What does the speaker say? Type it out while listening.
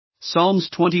Psalms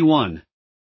 21.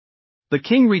 The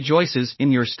king rejoices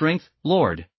in your strength,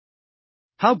 Lord.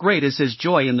 How great is his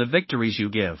joy in the victories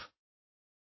you give.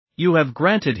 You have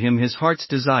granted him his heart's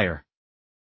desire,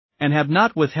 and have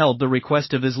not withheld the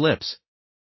request of his lips.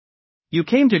 You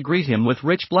came to greet him with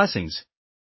rich blessings,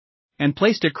 and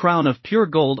placed a crown of pure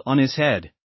gold on his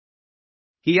head.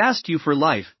 He asked you for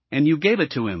life, and you gave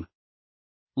it to him.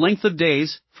 Length of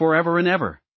days, forever and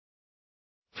ever.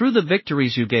 Through the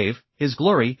victories you gave, his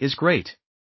glory is great.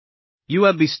 You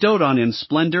have bestowed on him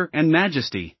splendor and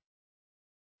majesty.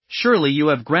 Surely you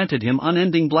have granted him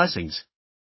unending blessings,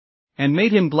 and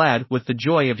made him glad with the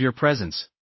joy of your presence.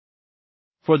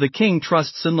 For the king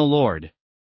trusts in the Lord.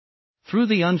 Through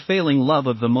the unfailing love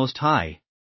of the Most High,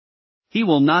 he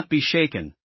will not be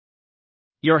shaken.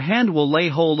 Your hand will lay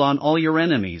hold on all your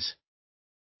enemies.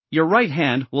 Your right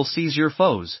hand will seize your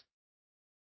foes.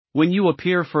 When you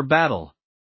appear for battle,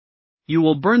 you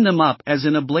will burn them up as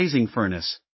in a blazing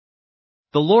furnace.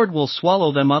 The Lord will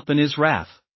swallow them up in his wrath,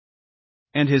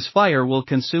 and his fire will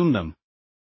consume them.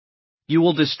 You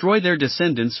will destroy their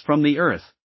descendants from the earth,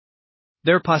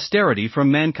 their posterity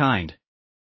from mankind.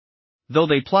 Though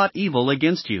they plot evil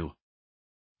against you,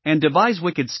 and devise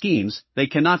wicked schemes, they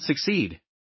cannot succeed.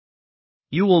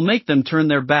 You will make them turn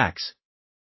their backs,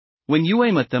 when you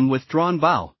aim at them with drawn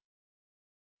bow.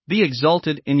 Be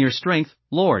exalted in your strength,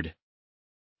 Lord.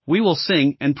 We will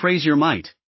sing and praise your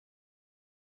might.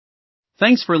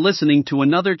 Thanks for listening to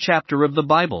another chapter of the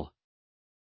Bible.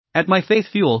 At My Faith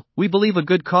Fuel, we believe a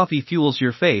good coffee fuels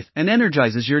your faith and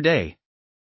energizes your day.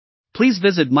 Please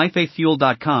visit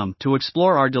myfaithfuel.com to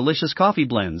explore our delicious coffee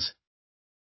blends.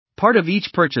 Part of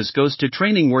each purchase goes to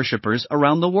training worshipers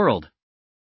around the world.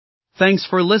 Thanks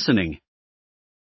for listening.